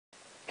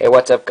Hey,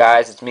 what's up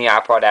guys? It's me,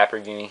 iPod app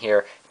reviewing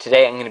here.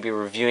 Today I'm going to be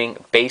reviewing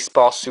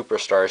BaseBall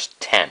Superstars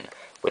 10,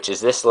 which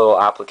is this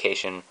little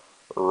application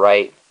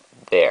right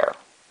there.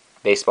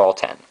 BaseBall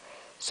 10.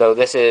 So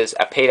this is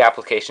a paid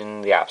application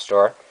in the App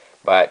Store,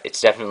 but it's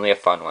definitely a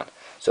fun one.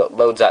 So it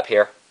loads up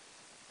here.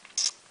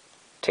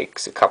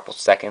 Takes a couple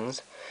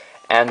seconds.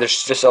 And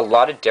there's just a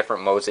lot of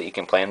different modes that you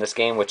can play in this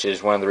game, which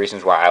is one of the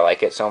reasons why I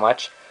like it so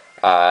much.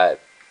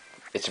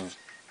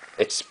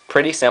 It's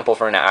pretty simple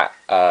for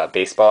a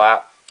baseball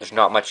app. There's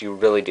not much you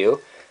really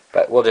do,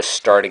 but we'll just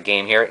start a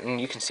game here,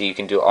 and you can see you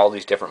can do all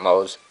these different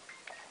modes.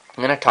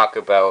 I'm going to talk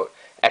about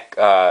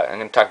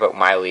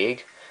my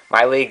league.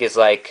 My league is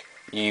like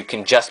you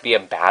can just be a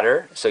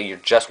batter, so you're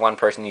just one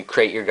person. You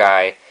create your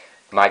guy,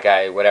 my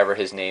guy, whatever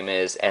his name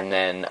is, and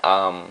then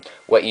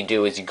what you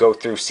do is you go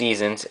through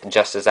seasons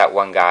just as that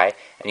one guy,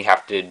 and you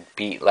have to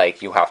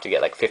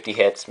get like 50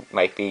 hits,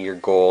 might be your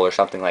goal or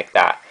something like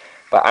that.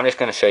 But I'm just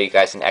going to show you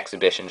guys an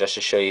exhibition just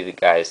to show you the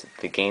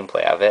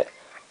gameplay of it.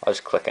 I'll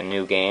just click a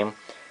new game.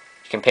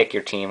 You can pick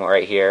your team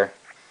right here.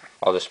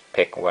 I'll just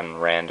pick one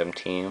random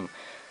team.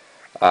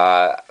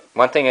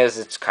 One thing is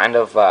it's kind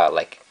of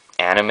like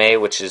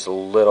anime, which is a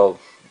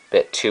little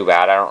bit too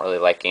bad. I don't really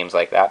like games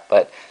like that.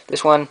 But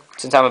this one,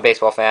 since I'm a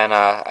baseball fan,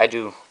 I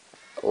do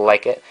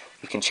like it.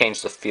 You can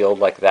change the field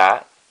like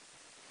that.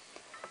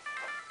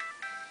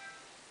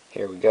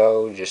 Here we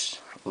go,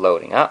 just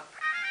loading up.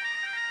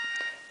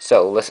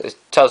 So it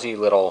tells you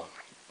little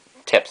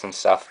tips and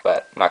stuff,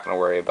 but I'm not going to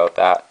worry about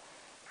that.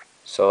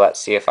 So let's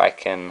see if I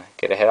can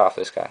get a hit off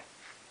this guy.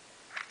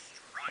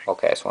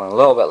 Okay, so I'm a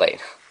little bit late.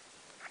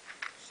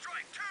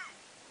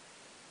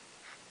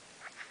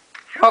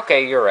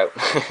 Okay, you're out.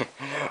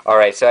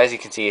 Alright, so as you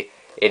can see,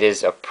 it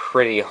is a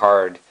pretty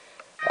hard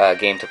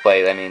game to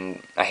play. I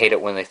mean, I hate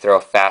it when they throw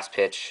a fast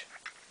pitch,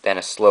 then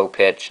a slow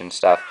pitch and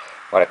stuff.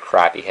 What a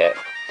crappy hit.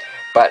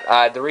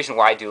 But the reason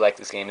why I do like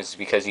this game is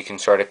because you can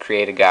sort of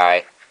create a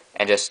guy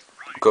and just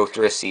go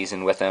through a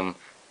season with him,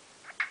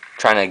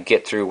 trying to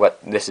get through what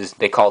this is.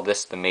 They call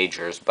this the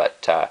majors,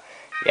 but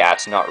yeah,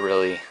 it's not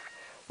really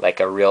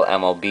like a real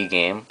MLB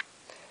game.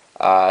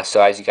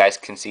 So as you guys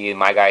can see,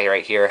 my guy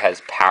right here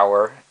has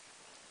power,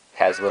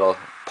 has little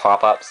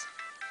pop-ups.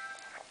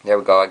 There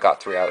we go, I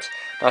got 3 outs.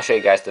 Now I'll show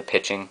you guys the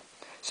pitching.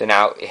 So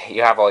now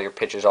you have all your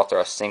pitches. I'll throw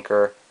a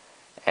sinker,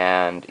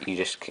 and you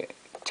just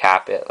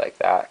tap it like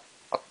that.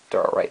 I'll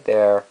throw it right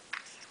there.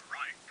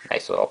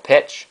 Nice little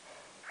pitch.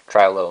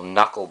 Try a little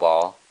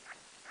knuckleball.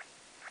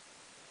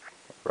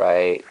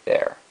 Right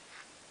there.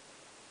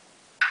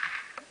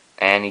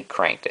 And he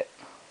cranked it.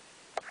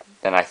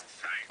 Then I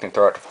can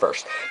throw it to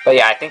first. But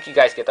yeah, I think you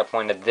guys get the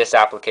point of this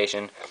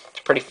application. It's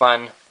a pretty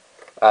fun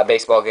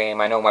baseball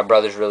game. I know my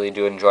brothers really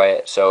do enjoy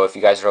it. So if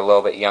you guys are a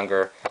little bit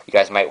younger, you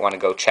guys might want to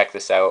go check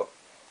this out.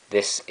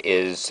 This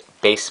is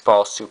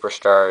BaseBall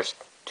Superstars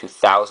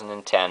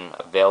 2010,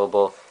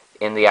 available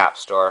in the App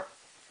Store.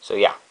 So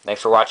yeah,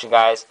 thanks for watching,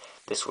 guys.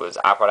 This was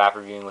iPod App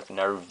Reviewing with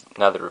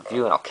another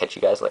review, and I'll catch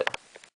you guys later.